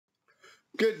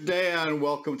Good day and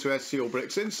welcome to SCO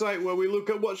BRICS Insight, where we look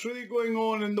at what's really going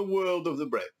on in the world of the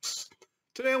BRICS.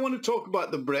 Today I want to talk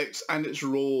about the BRICS and its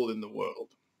role in the world.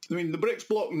 The BRICS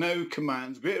bloc now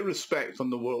commands greater respect on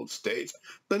the world stage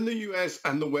than the US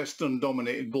and the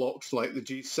Western-dominated blocs like the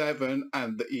G7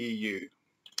 and the EU.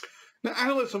 Now,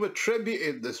 analysts have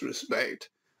attributed this respect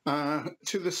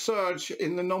to the surge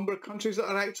in the number of countries that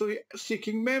are actually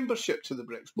seeking membership to the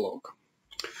BRICS bloc.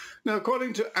 Now,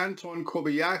 according to Anton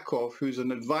Kobiakov, who's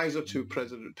an advisor to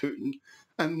President Putin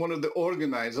and one of the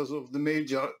organisers of the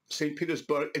major St.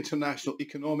 Petersburg International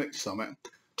Economic Summit, a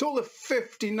total of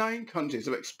 59 countries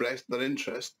have expressed their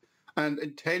interest and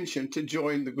intention to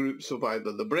join the groups of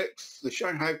either the BRICS, the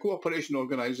Shanghai Cooperation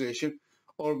Organisation,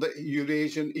 or the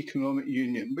Eurasian Economic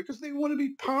Union, because they want to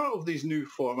be part of these new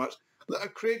formats that are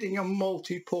creating a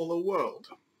multipolar world.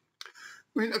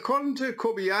 According to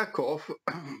Kobiakov,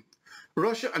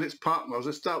 Russia and its partners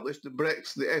established the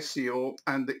BRICS, the SCO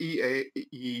and the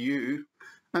EAEU,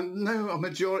 and now a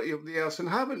majority of the Earth's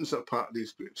inhabitants are part of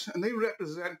these groups, and they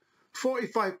represent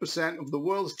 45% of the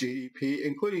world's GDP,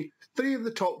 including 3 of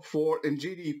the top 4 in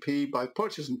GDP by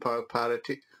purchasing power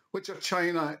parity, which are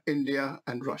China, India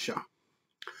and Russia.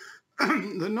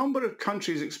 The number of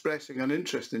countries expressing an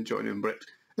interest in joining BRICS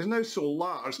is now so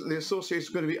large that the association is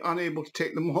going to be unable to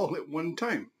take them all at one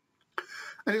time.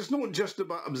 And it's not just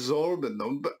about absorbing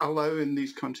them, but allowing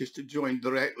these countries to join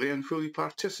directly and fully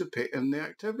participate in the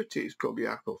activities,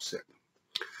 Kobiakov said.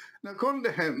 Now, according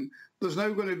to him, there's now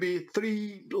going to be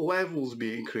 3 levels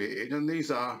being created, and these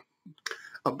are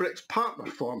a BRICS partner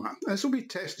format. And this will be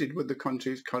tested with the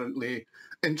countries currently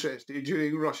interested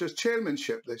during Russia's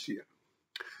chairmanship this year.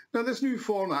 Now, this new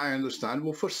format, I understand,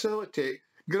 will facilitate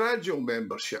gradual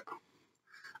membership.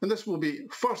 And this will be,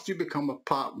 first you become a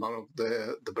partner of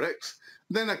the BRICS,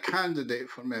 then a candidate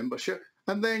for membership,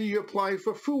 and then you apply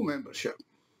for full membership.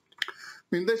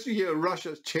 This year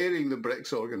Russia's chairing the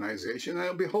BRICS organisation, and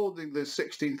it'll be holding the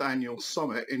 16th annual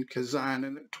summit in Kazan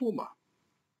in October.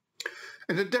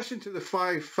 In addition to the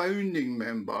 5 founding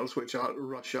members, which are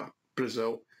Russia,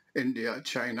 Brazil, India,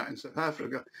 China and South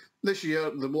Africa, this year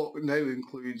the bloc now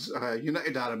includes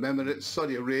United Arab Emirates,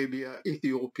 Saudi Arabia,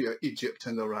 Ethiopia, Egypt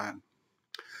and Iran.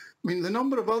 The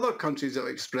number of other countries that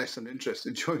have expressed an interest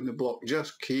in joining the bloc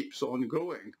just keeps on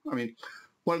growing.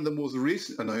 One of the most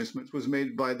recent announcements was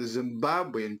made by the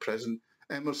Zimbabwean President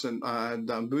Emerson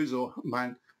Dambuzo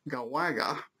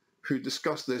Mnangagwa, who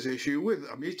discussed this issue with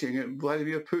a meeting at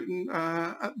Vladimir Putin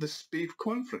at the SPIEF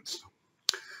conference.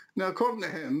 Now, according to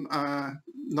him,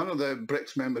 none of the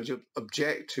BRICS members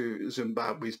object to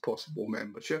Zimbabwe's possible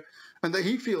membership, and that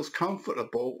he feels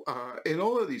comfortable in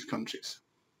all of these countries.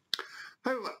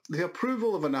 However, the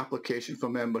approval of an application for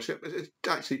membership is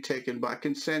actually taken by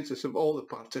consensus of all the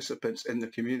participants in the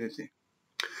community.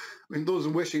 Those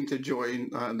wishing to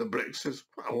join the BRICS is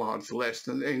quite a large list,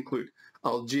 and they include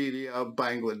Algeria,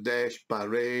 Bangladesh,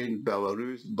 Bahrain,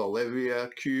 Belarus, Bolivia,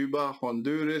 Cuba,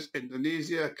 Honduras,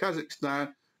 Indonesia,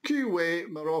 Kazakhstan, Kuwait,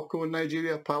 Morocco,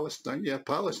 Nigeria, Palestine,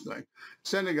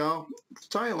 Senegal,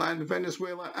 Thailand,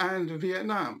 Venezuela and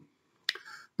Vietnam.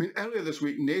 Earlier this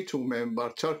week, NATO member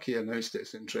Turkey announced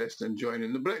its interest in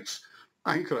joining the BRICS.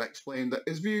 Ankara explained that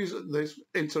his views of this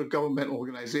intergovernmental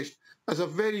organisation as a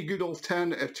very good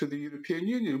alternative to the European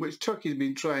Union, which Turkey has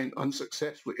been trying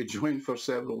unsuccessfully to join for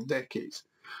several decades.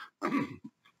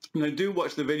 Now, do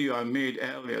watch the video I made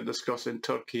earlier discussing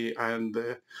Turkey and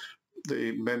the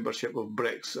membership of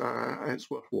BRICS.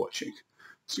 It's worth watching.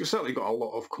 So you've certainly got a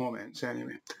lot of comments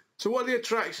anyway. So what are the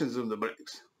attractions of the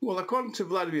BRICS? Well, according to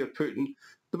Vladimir Putin,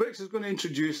 the BRICS is going to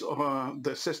introduce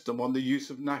the system on the use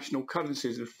of national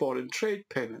currencies in foreign trade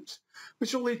payments,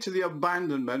 which will lead to the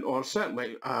abandonment, or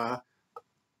certainly a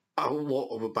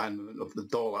lot of abandonment of the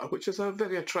dollar, which is a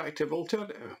very attractive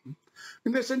alternative.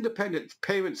 This independent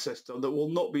payment system that will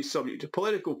not be subject to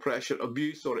political pressure,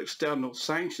 abuse or external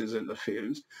sanctions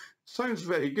interference sounds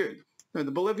very good. Now,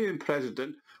 the Bolivian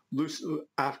president, Luis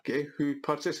Arce, who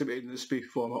participated in the SPIEF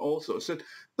format, also said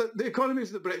that the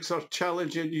economies of the BRICS are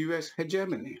challenging US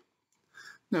hegemony.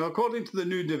 Now, according to the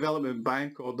New Development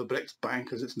Bank, or the BRICS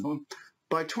Bank as it's known,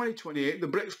 by 2028 the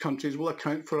BRICS countries will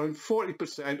account for around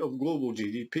 40% of global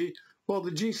GDP, while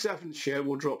the G7 share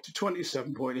will drop to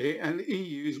 27.8% and the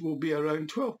EU's will be around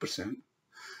 12%.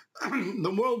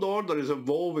 The world order is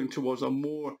evolving towards a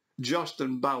more just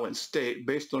and balanced state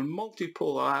based on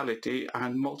multipolarity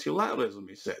and multilateralism,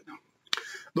 he said.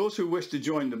 Those who wish to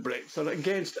join the BRICS are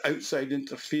against outside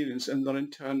interference in their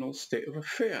internal state of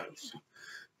affairs.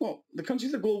 Well, the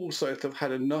countries of the Global South have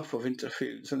had enough of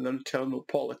interference in their internal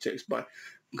politics by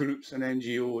groups and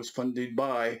NGOs funded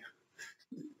by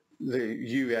the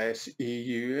US,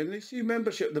 EU, and they see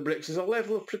membership of the BRICS as a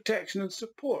level of protection and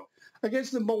support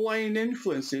against the malign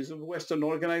influences of Western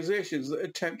organisations that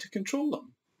attempt to control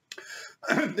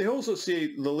them. They also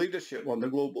see the leadership on the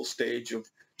global stage of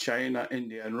China,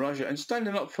 India and Russia and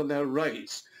standing up for their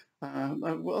rights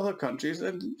with other countries,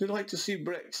 and they like to see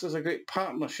BRICS as a great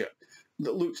partnership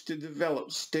that looks to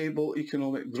develop stable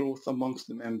economic growth amongst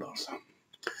the members.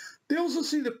 They also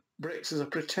see the BRICS as a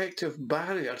protective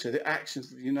barrier to the actions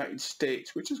of the United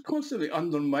States, which is constantly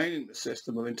undermining the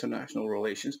system of international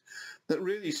relations that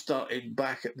really started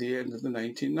back at the end of the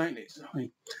 1990s. I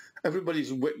mean,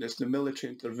 everybody's witnessed the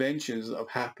military interventions that have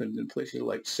happened in places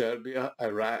like Serbia,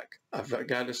 Iraq,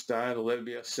 Afghanistan,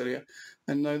 Libya, Syria,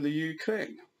 and now the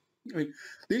Ukraine. I mean,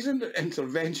 these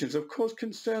interventions have caused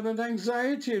concern and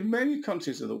anxiety in many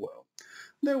countries of the world.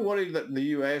 They're worried that the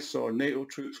US or NATO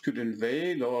troops could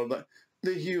invade, or that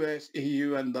the US,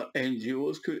 EU and their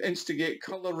NGOs could instigate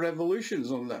colour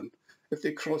revolutions on them if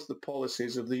they cross the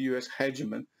policies of the US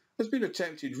hegemon, as been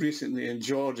attempted recently in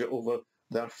Georgia over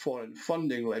their foreign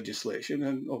funding legislation,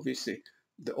 and obviously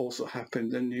that also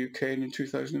happened in Ukraine in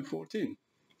 2014.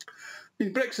 I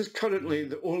mean, BRICS is currently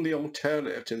the only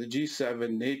alternative to the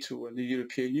G7, NATO and the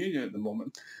European Union at the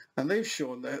moment, and they've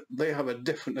shown that they have a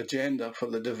different agenda for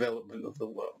the development of the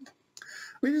world.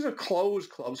 I mean, these are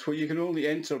closed clubs where you can only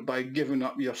enter by giving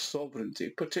up your sovereignty,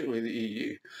 particularly the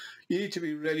EU. You need to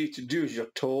be ready to do as you're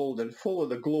told and follow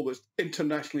the global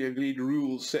internationally agreed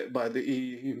rules set by the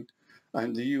EU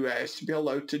and the US to be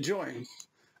allowed to join.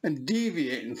 And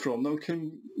deviating from them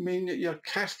can mean that you're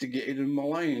castigated and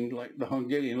maligned, like the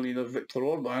Hungarian leader Viktor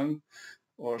Orban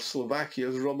or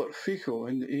Slovakia's Robert Fico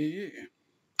in the EU.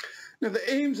 Now,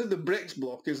 the aims of the BRICS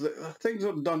bloc is that things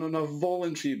are done on a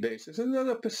voluntary basis and in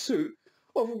a pursuit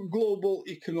of global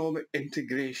economic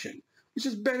integration, which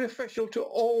is beneficial to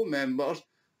all members,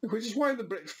 which is why the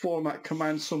BRICS format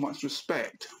commands so much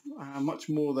respect, much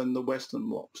more than the Western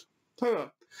blocs.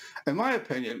 However, in my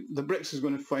opinion, the BRICS is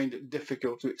going to find it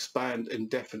difficult to expand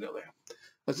indefinitely,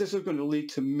 as this is going to lead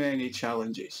to many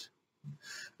challenges.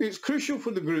 It's crucial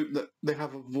for the group that they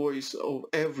have a voice of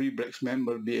every BRICS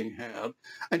member being heard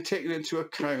and taken into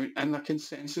account, and a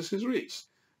consensus is reached.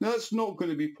 Now, that's not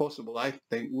going to be possible, I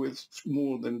think, with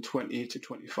more than 20 to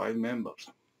 25 members.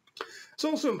 It's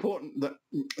also important that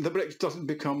the BRICS doesn't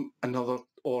become another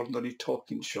ordinary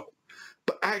talking shop,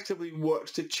 but actively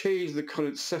works to change the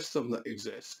current system that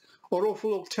exists or offer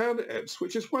alternatives,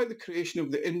 which is why the creation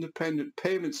of the independent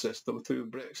payment system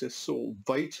through BRICS is so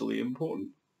vitally important.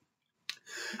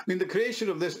 I mean, the creation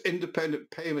of this independent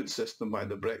payment system by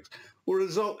the BRICS will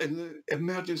result in the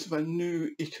emergence of a new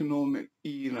economic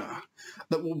era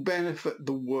that will benefit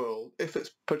the world,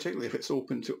 particularly if it's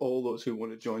open to all those who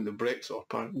want to join the BRICS or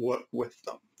work with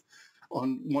them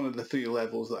on one of the three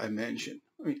levels that I mentioned.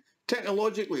 I mean,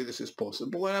 technologically this is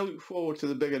possible, and I look forward to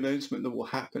the big announcement that will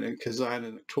happen in Kazan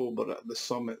in October at the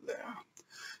summit there. I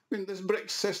mean, this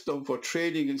BRICS system for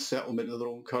trading and settlement of their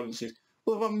own currencies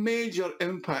will have a major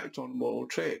impact on world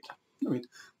trade. I mean,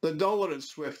 the dollar and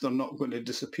SWIFT are not going to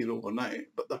disappear overnight,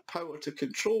 but the power to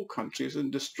control countries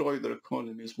and destroy their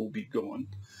economies will be gone.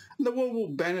 And the world will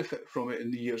benefit from it in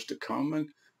the years to come and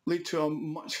lead to a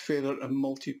much fairer and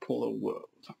multipolar world.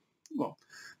 Well,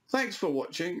 thanks for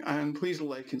watching, and please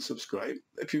like and subscribe.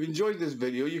 If you've enjoyed this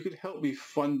video, you could help me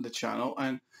fund the channel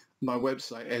and my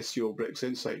website,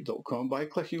 SCOBRICSInsight.com, by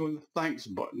clicking on the thanks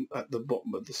button at the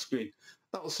bottom of the screen.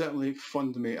 That will certainly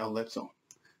fund me a little.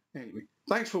 Anyway,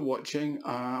 thanks for watching.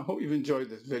 I hope you've enjoyed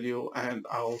this video, and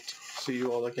I'll see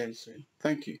you all again soon.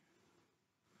 Thank you.